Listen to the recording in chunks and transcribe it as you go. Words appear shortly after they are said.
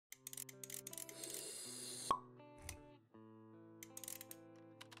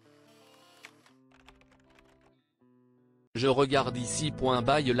Je regarde ici.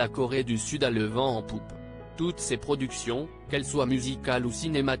 By la Corée du Sud a le vent en poupe. Toutes ses productions, qu'elles soient musicales ou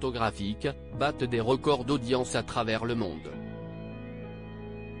cinématographiques, battent des records d'audience à travers le monde.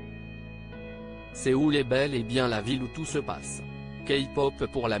 Séoul est bel et bien la ville où tout se passe. K-pop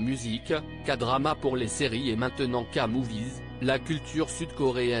pour la musique, K-drama pour les séries et maintenant K-movies, la culture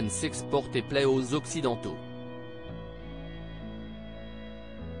sud-coréenne s'exporte et plaît aux Occidentaux.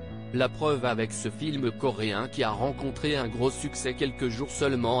 La preuve avec ce film coréen qui a rencontré un gros succès quelques jours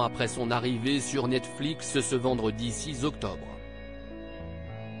seulement après son arrivée sur Netflix ce vendredi 6 octobre.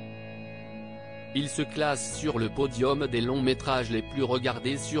 Il se classe sur le podium des longs métrages les plus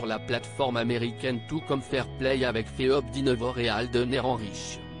regardés sur la plateforme américaine, tout comme Fair Play avec Feop 19 et Alden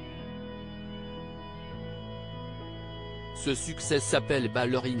Ehrenreich. Ce succès s'appelle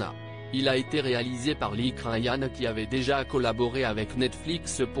Ballerina. Il a été réalisé par Lee Kryan qui avait déjà collaboré avec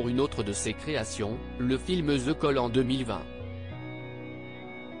Netflix pour une autre de ses créations, le film The Call en 2020.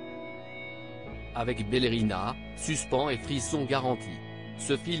 Avec Ballerina, suspens et frissons garantis.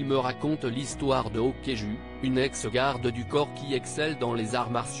 Ce film raconte l'histoire de Okju, une ex-garde du corps qui excelle dans les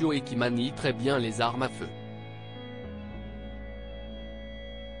arts martiaux et qui manie très bien les armes à feu.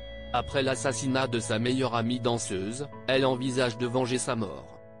 Après l'assassinat de sa meilleure amie danseuse, elle envisage de venger sa mort.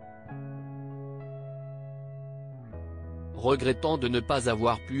 Regrettant de ne pas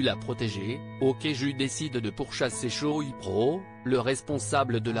avoir pu la protéger, Okju décide de pourchasser Choi-pro, le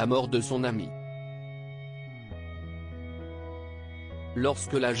responsable de la mort de son ami.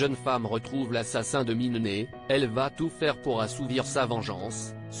 Lorsque la jeune femme retrouve l'assassin de Minne, elle va tout faire pour assouvir sa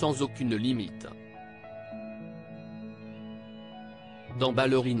vengeance, sans aucune limite. Dans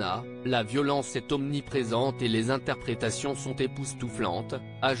Ballerina, la violence est omniprésente et les interprétations sont époustouflantes,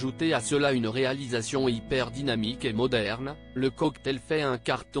 ajoutez à cela une réalisation hyper dynamique et moderne, le cocktail fait un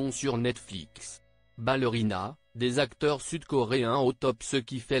carton sur Netflix. Ballerina, des acteurs sud-coréens au top. Ce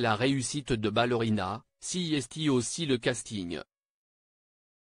qui fait la réussite de Ballerina, c'est aussi le casting.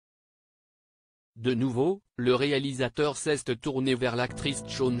 De nouveau, le réalisateur s'est tourné vers l'actrice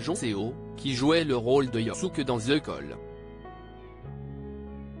Chon Jong-seo, qui jouait le rôle de Yosuke dans The Call.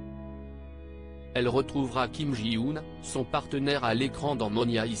 Elle retrouvera Kim Ji-hoon, son partenaire à l'écran dans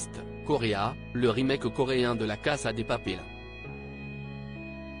Money Heist, Korea, le remake coréen de La Casa de Papel.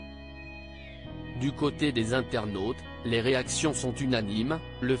 Du côté des internautes, les réactions sont unanimes,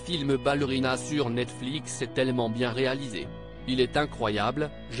 le film Ballerina sur Netflix est tellement bien réalisé. Il est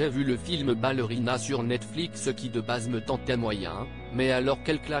incroyable, j'ai vu le film Ballerina sur Netflix qui de base me tentait moyen, mais alors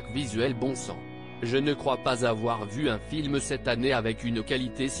quelle claque visuelle bon sang. Je ne crois pas avoir vu un film cette année avec une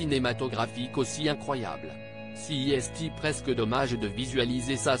qualité cinématographique aussi incroyable. C'est presque dommage de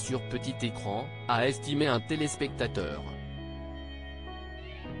visualiser ça sur petit écran, a estimé un téléspectateur.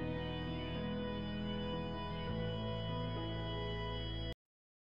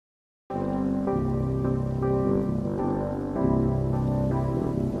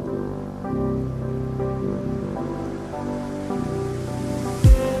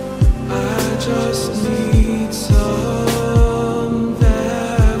 Just need some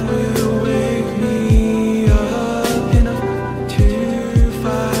that will wake me up enough to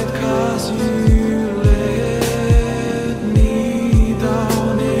fight, 'cause you let me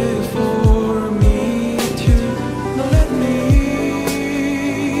down it for me to not let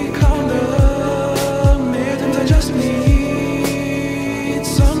me count the minutes. I just need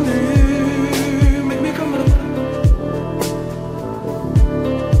some